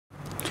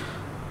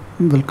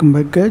Welcome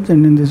back guys,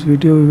 and in this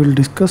video we will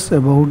discuss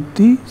about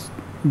the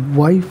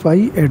Wi-Fi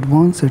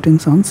advanced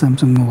settings on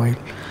Samsung mobile.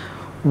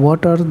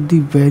 What are the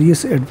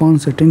various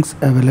advanced settings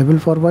available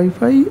for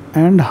Wi-Fi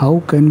and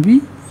how can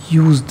we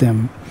use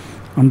them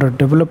under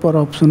developer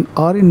option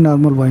or in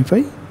normal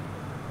Wi-Fi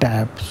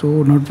tab.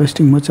 So not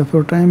wasting much of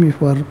your time, if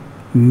you are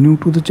new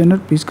to the channel,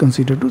 please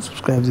consider to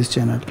subscribe this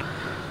channel.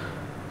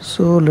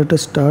 So let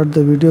us start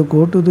the video.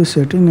 Go to the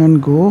setting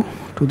and go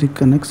to the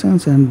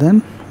connections and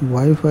then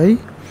Wi-Fi.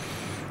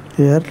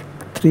 Here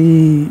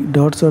 3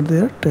 dots are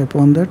there, tap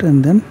on that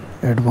and then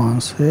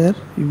advanced. Here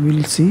you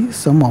will see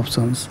some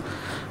options,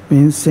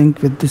 means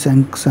sync with the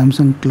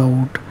Samsung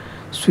cloud,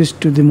 switch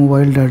to the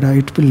mobile data.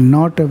 It will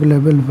not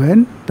available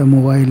when the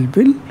mobile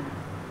will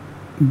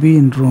be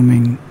in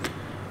roaming.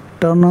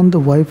 Turn on the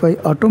Wi-Fi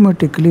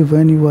automatically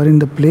when you are in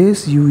the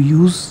place you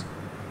use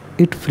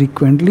it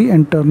frequently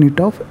and turn it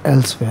off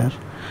elsewhere.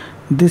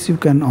 This you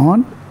can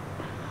on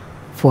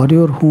for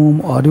your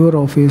home or your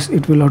office.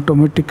 It will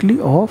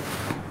automatically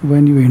off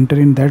when you enter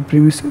in that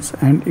premises,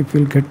 and it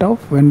will get off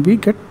when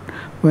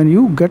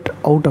you get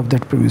out of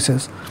that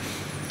premises.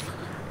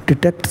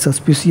 Detect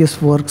suspicious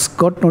works.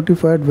 Got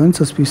notified when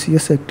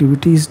suspicious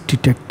activity is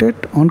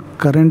detected on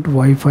current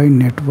Wi-Fi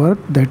network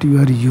that you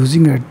are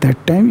using at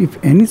that time.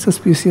 If any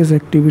suspicious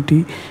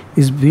activity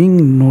is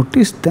being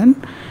noticed,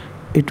 then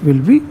it will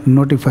be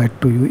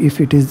notified to you if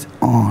it is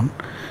on.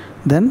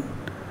 Then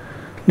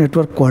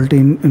network quality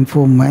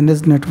info,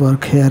 manage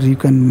network. Here you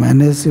can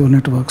manage your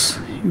networks.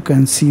 You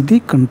can see the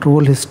control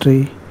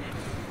history,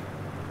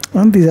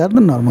 and these are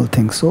the normal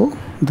things. So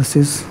this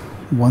is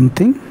one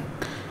thing,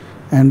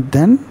 and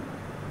then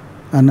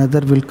another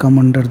will come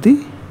under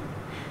the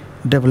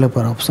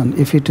developer option.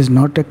 If it is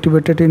not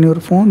activated in your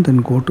phone, then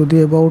go to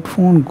the about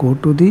phone, go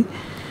to the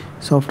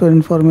software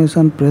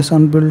information, press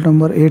on build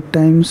number 8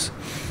 times,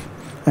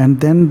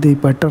 and then the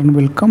pattern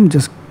will come.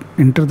 Just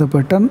enter the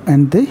pattern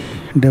and the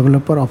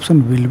developer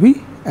option will be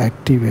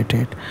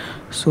activated.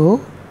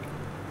 So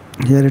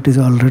here it is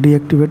already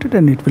activated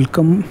and it will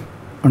come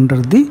under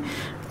the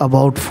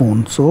about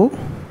phone. So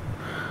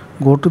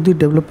go to the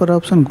developer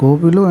option, go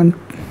below and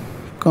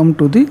come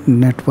to the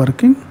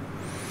networking,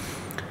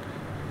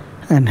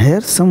 and here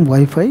some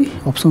Wi-Fi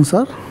options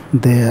are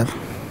there.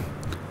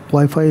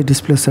 Wi-Fi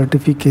display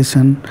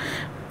certification,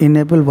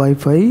 enable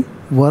Wi-Fi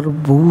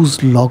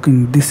verbose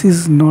logging. This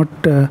is not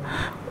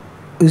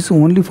is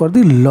only for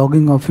the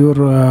logging of your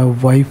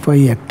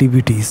Wi-Fi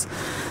activities.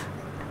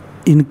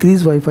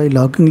 Increase Wi-Fi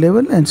logging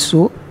level and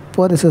show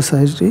per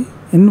SSID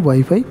in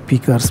Wi-Fi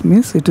peakers,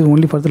 means it is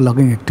only for the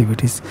logging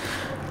activities.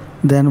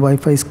 Then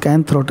Wi-Fi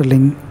scan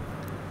throttling.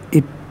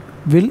 It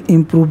will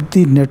improve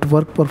the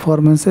network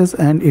performances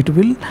and it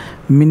will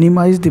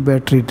minimize the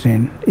battery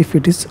drain if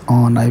it is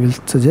on. I will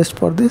suggest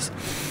for this.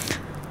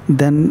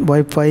 Then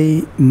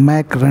Wi-Fi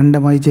MAC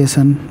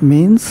randomization,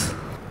 means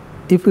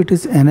if it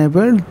is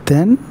enabled,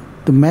 then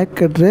the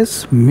MAC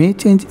address may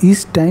change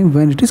each time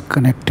when it is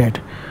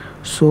connected.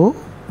 So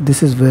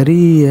this is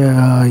very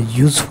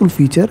useful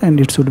feature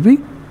and it should be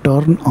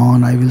turned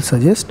on. I will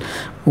suggest.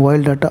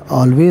 Mobile data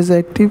always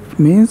active,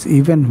 means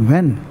even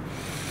when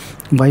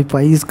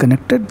Wi-Fi is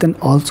connected, then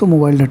also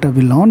mobile data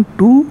will on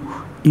to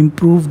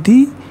improve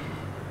the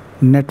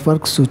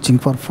network switching,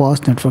 for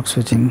fast network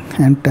switching.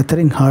 And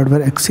tethering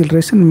hardware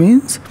acceleration,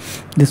 means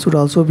this should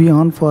also be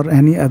on for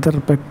any other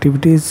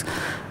activities.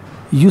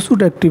 You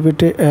should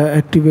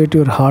activate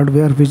your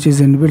hardware which is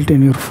inbuilt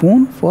in your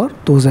phone for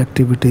those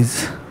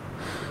activities.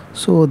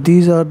 So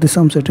these are the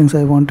some settings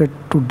I wanted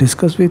to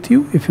discuss with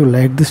you. If you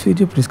like this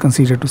video, please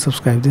consider to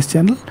subscribe this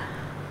channel.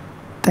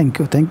 Thank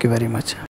you very much.